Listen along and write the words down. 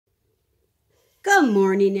Good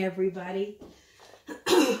morning, everybody.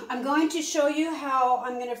 I'm going to show you how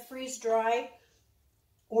I'm going to freeze dry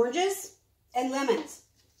oranges and lemons.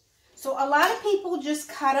 So a lot of people just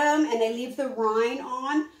cut them and they leave the rind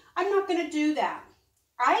on. I'm not going to do that.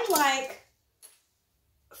 I like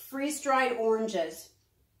freeze-dried oranges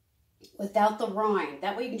without the rind.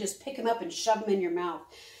 That way you can just pick them up and shove them in your mouth.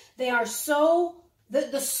 They are so,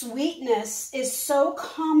 the sweetness is so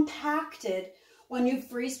compacted when you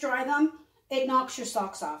freeze dry them. It knocks your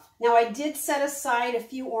socks off. Now, I did set aside a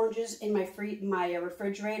few oranges in my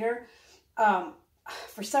refrigerator.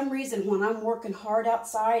 For some reason, when I'm working hard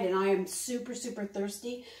outside and I am super, super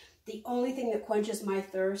thirsty, the only thing that quenches my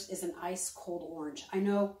thirst is an ice cold orange. I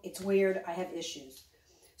know it's weird. I have issues.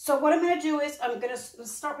 So what I'm going to do is I'm going to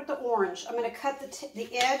start with the orange. I'm going to cut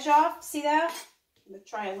the edge off. See that? I'm going to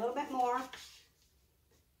try a little bit more.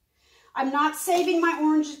 I'm not saving my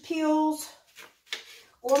orange peels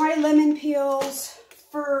or my lemon peels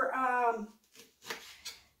for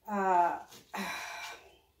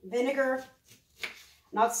vinegar.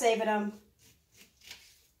 Not saving them.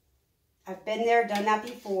 I've been there, done that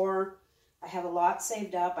before. I have a lot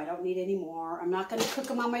saved up. I don't need any more. I'm not going to cook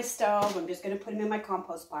them on my stove. I'm just going to put them in my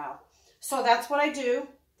compost pile. So that's what I do.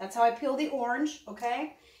 That's how I peel the orange,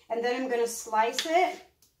 okay? And then I'm going to slice it.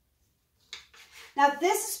 Now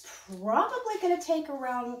this is probably going to take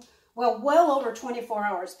around, well over 24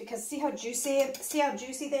 hours because see how juicy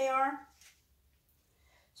they are?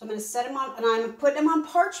 So I'm going to set them on, and I'm putting them on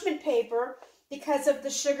parchment paper because of the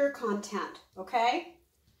sugar content, okay?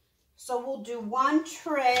 So we'll do one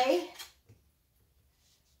tray.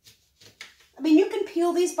 I mean, you can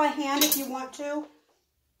peel these by hand if you want to.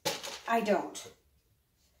 I don't.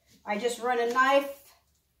 I just run a knife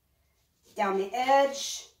down the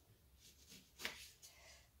edge.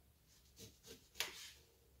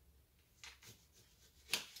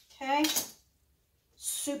 Okay,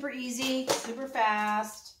 super easy, super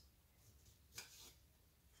fast.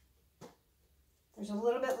 There's a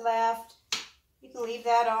little bit left. You can leave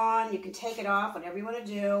that on. You can take it off, whatever you want to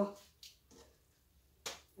do.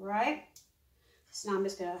 All right. So now I'm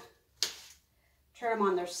just going to turn them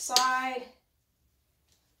on their side.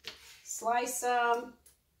 Slice them.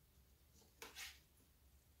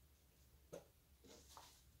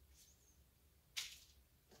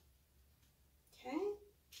 Okay.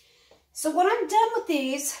 So when I'm done with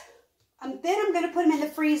these, then I'm going to put them in the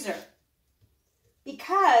freezer.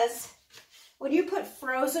 Because when you put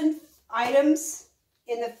frozen items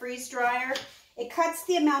in the freeze dryer, it cuts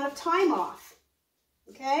the amount of time off.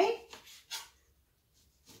 Okay?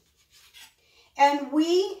 And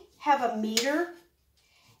we have a meter,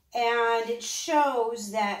 and it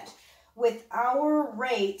shows that with our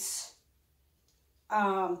rates,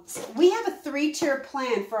 we have a 3-tier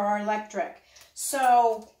plan for our electric.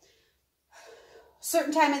 So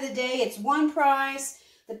certain time of the day, it's one price.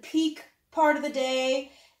 The peak part of the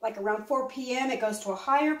day, like around 4 p.m., it goes to a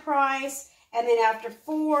higher price. And then after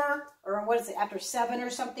 4, or what is it, after 7 or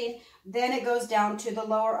something, then it goes down to the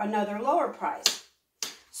another lower price.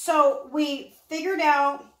 So we figured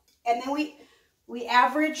out, and then we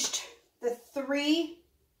averaged the 3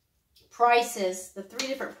 prices, the 3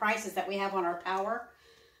 different prices that we have on our power.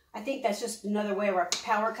 I think that's just another way of our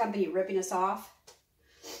power company ripping us off.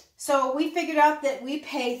 So we figured out that we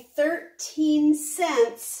pay 13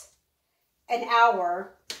 cents an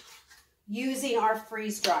hour using our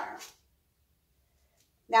freeze dryer.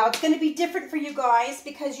 Now it's going to be different for you guys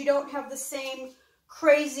because you don't have the same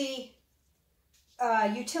crazy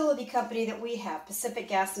utility company that we have, Pacific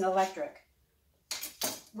Gas and Electric.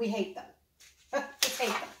 We hate them. Just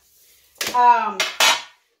hate them.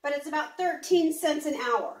 But it's about 13 cents an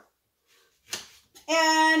hour.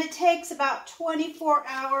 And it takes about 24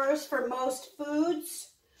 hours for most foods.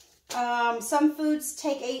 Some foods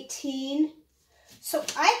take 18. So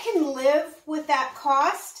I can live with that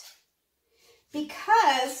cost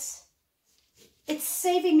because it's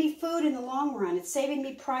saving me food in the long run. It's saving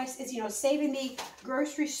me prices, you know, saving me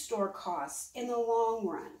grocery store costs in the long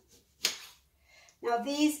run. Now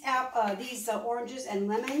these oranges and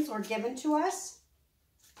lemons were given to us.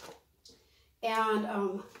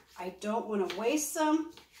 And I don't want to waste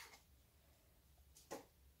them.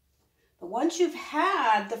 But once you've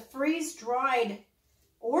had the freeze-dried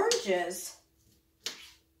oranges,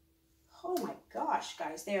 oh my gosh,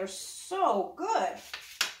 guys, they are so good.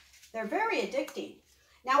 They're very addicting.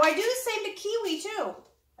 Now, I do the same to kiwi, too.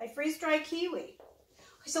 I freeze-dry kiwi.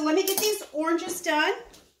 So let me get these oranges done.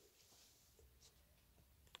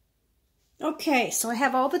 Okay, so I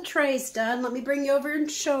have all the trays done. Let me bring you over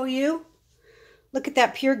and show you. Look at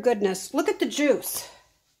that pure goodness. Look at the juice.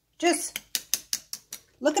 Just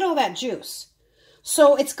look at all that juice.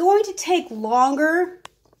 So it's going to take longer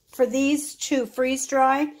for these to freeze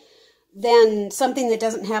dry than something that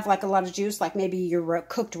doesn't have like a lot of juice, like maybe your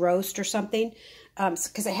cooked roast or something,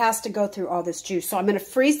 because it has to go through all this juice. So I'm going to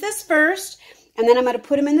freeze this first, and then I'm going to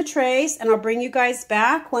put them in the trays, and I'll bring you guys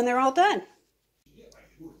back when they're all done.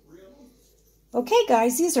 Okay,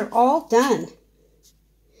 guys, these are all done.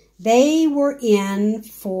 They were in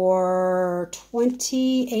for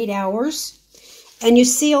 28 hours, and you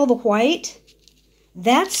see all the white?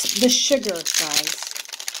 That's the sugar, guys.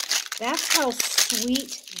 That's how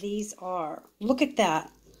sweet these are. Look at that.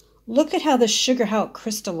 Look at how the sugar, how it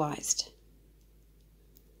crystallized.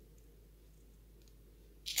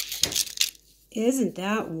 Isn't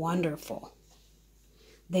that wonderful?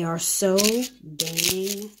 They are so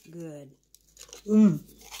dang good.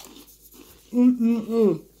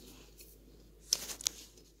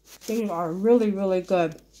 These are really, really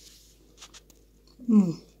good.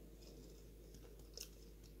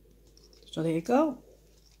 So there you go.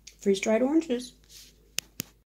 Freeze-dried oranges.